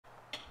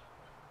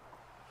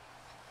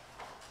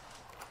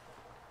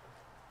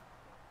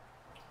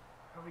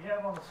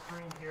have on the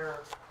screen here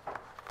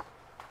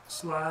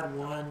slide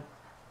 1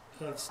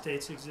 of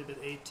States Exhibit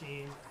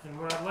 18. And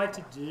what I'd like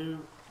to do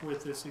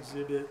with this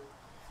exhibit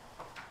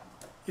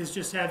is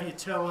just have you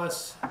tell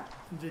us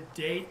the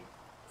date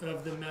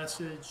of the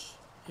message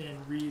and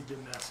read the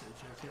message,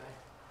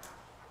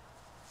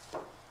 okay?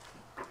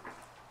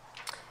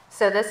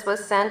 So this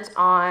was sent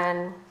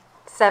on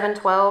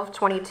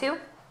 7/12/22.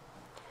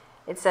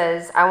 It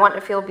says, I want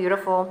to feel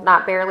beautiful,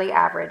 not barely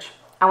average.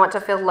 I want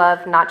to feel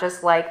loved, not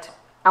just liked.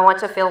 I want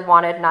to feel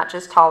wanted, not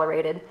just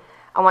tolerated.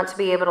 I want to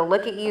be able to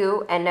look at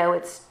you and know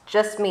it's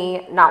just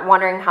me, not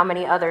wondering how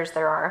many others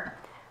there are.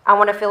 I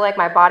want to feel like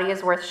my body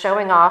is worth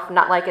showing off,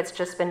 not like it's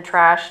just been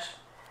trashed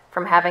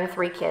from having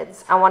 3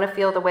 kids. I want to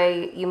feel the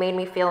way you made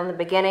me feel in the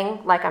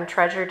beginning, like I'm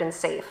treasured and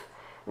safe,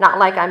 not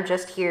like I'm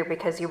just here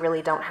because you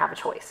really don't have a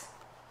choice.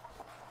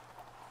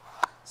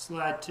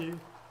 Slide 2.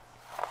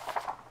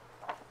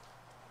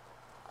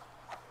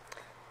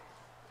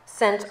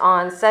 Sent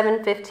on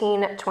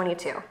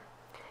 7/15/22.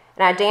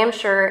 And I damn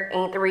sure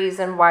ain't the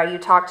reason why you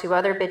talk to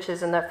other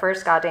bitches in the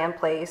first goddamn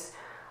place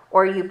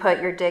or you put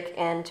your dick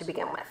in to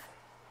begin with.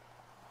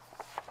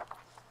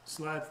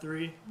 Slide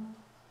 3.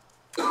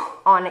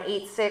 On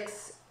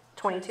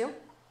 8/6/22.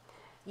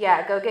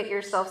 Yeah, go get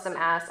yourself some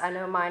ass. I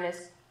know mine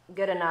is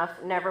good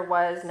enough. Never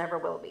was, never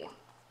will be.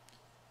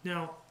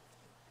 Now,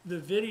 the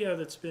video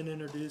that's been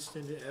introduced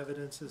into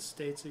evidence is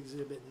States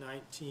Exhibit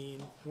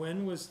 19.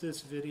 When was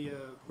this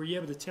video? Were you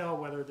able to tell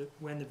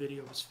when the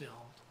video was filmed?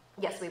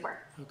 Yes, we were.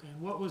 Okay.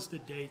 What was the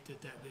date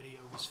that video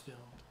was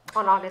filmed?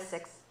 On August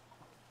 6th.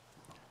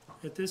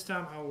 At this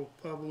time, I will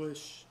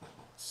publish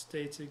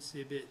States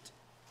Exhibit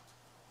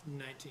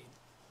 19.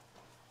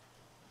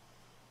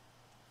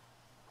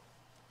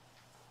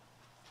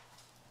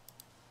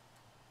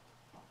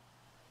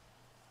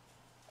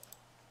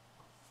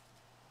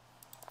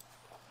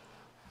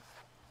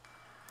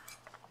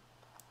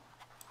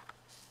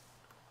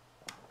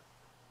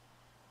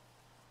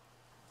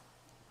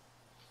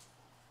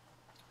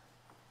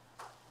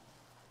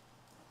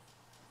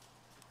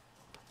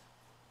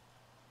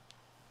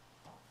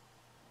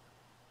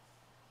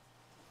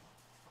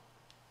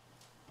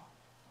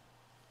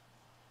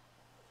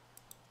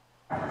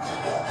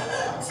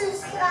 To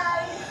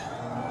Sky,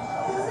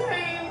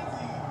 Zane,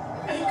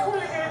 and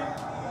Quentin.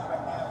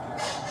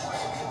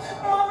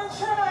 Mama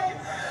tried.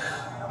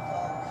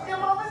 Your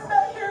mama's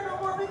not here no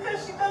more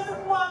because she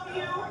doesn't want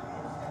you.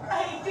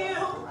 I do.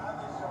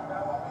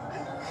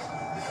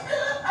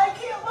 I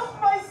can't love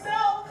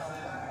myself.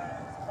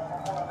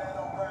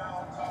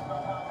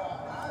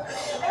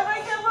 If I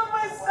can't love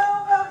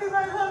myself, how can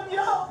I love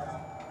y'all?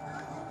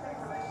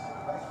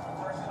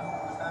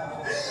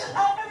 I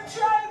have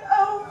tried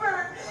over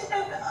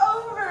and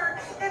over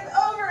and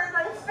over and I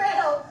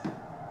failed.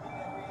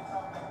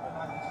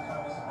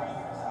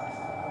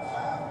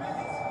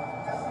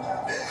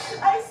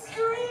 I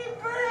scream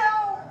for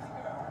help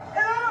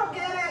and I don't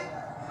get it.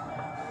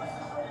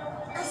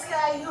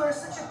 Sky, you are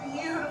such a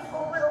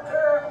beautiful little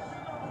girl.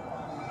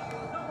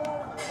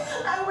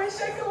 I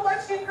wish I could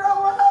watch you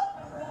grow up.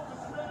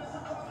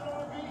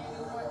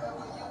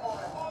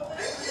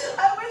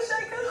 I wish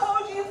I could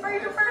hold you for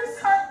your first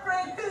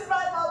heartbreak because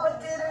my mama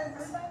didn't.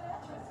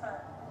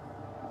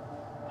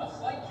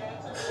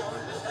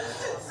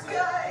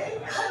 Sky,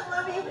 I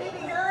love you,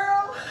 baby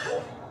girl.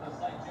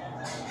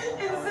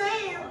 And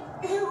Zane,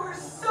 you were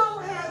so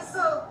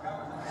handsome,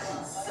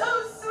 so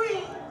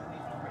sweet,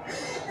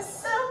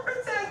 so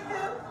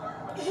protective.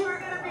 You were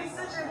gonna be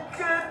such a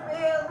good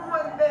man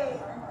one day.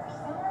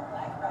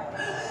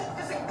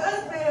 Just a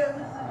good man.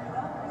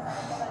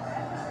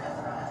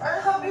 I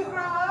hope you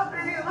grow up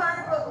and you learn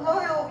what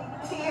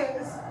loyalty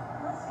is.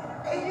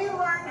 And you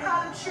learn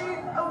how to treat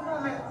a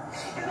woman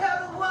and how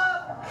to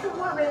love a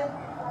woman.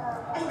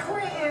 And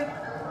Quentin,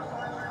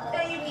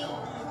 baby,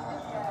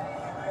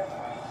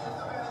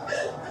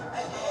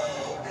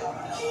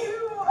 you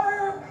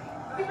are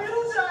a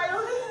middle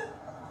child.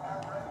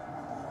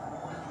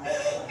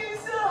 You're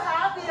so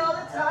happy all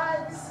the time.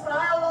 You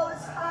smile all the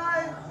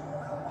time.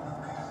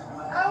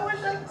 I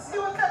wish I could see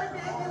what kind of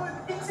man you would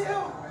be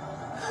too.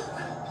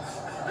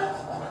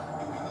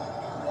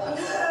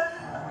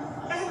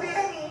 And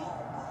Danny,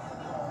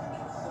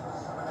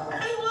 I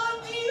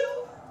loved you.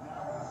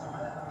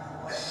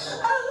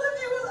 I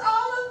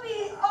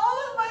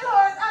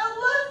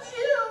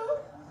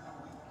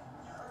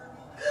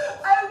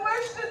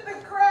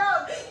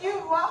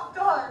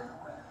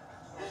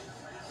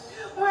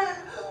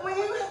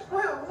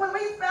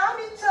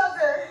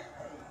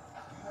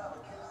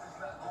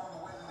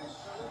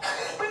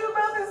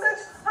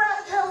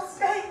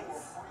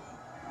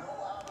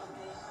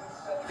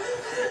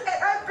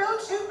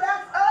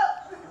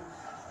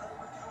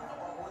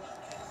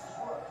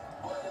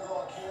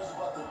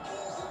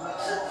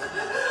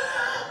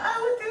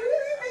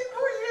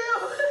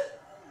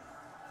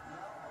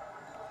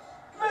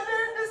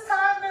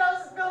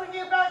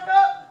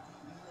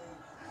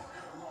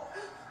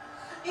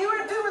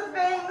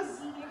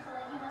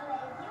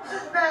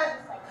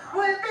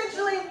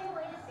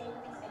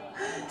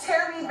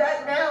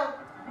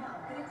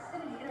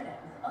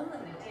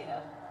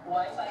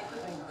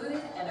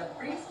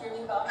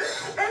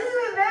And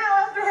even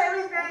now, after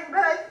everything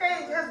that I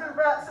think has been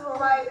brought to the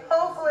light,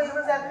 hopefully it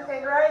was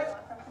everything, right?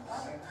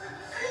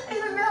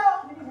 Even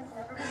now,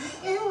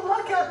 you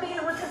look at me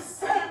with the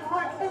same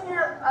look in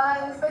your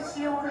eyes that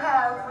you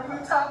have when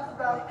you talked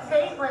about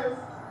Caitlin.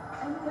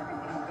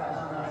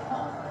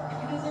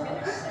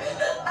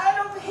 I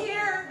don't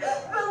hear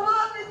the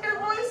love in your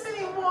voice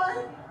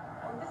anymore.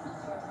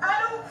 I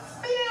don't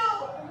feel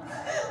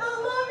the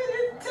love in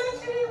your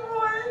touch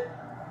anymore.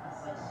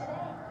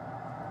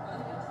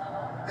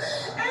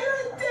 And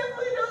I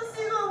definitely don't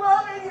see the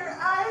love in your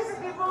eyes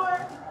anymore.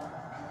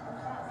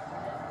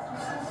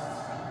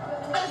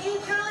 If you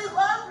truly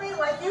loved me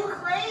like you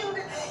claimed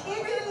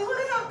you did, you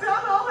wouldn't have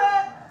done all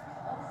that.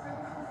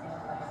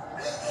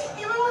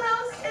 Even when I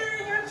was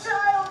carrying your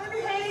child and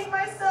hating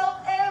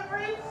myself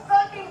every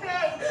fucking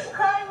day,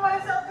 crying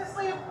myself to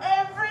sleep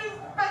every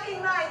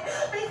fucking night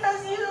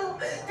because you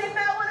did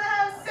not want to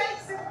have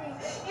sex with me.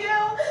 You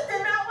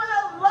did not want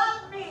to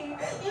love me.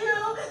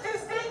 You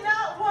just did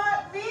not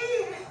want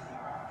me.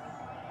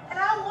 And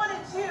I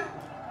wanted you.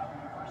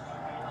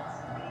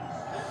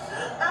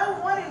 I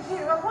wanted you.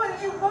 I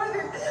wanted you more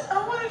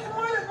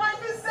than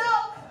life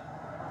itself.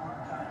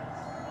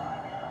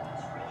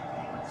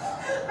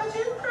 But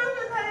you've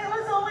proven that it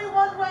was only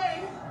one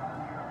way.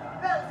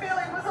 That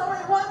feeling was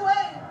only one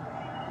way.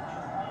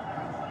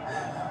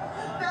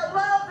 That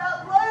love,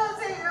 that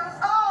loyalty, it was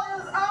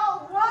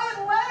all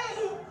one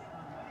way.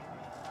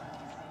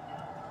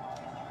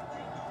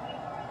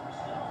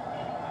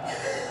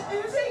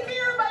 You take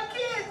care of my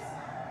kids.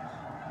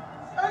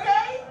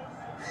 Okay?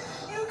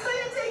 You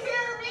couldn't take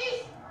care of me.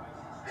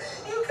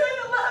 You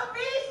couldn't love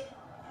me.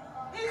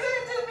 You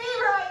couldn't do me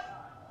right.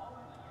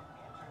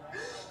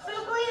 So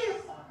please,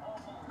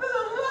 for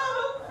the love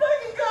of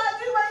fucking God,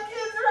 do my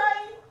kids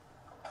right.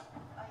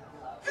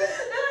 Do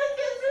my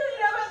kids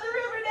turning up at the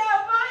river now.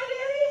 Bye,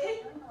 Daddy.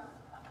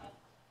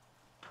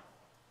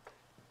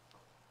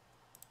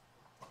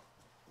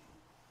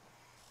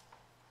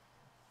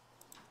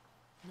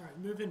 All right,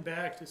 moving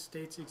back to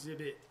States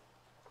Exhibit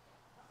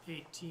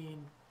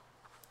 18,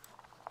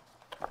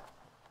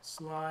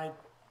 slide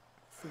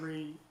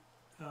 3.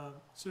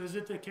 So is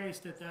it the case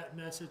that that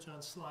message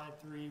on slide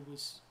 3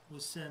 was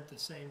sent the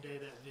same day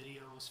that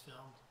video was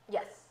filmed?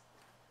 Yes.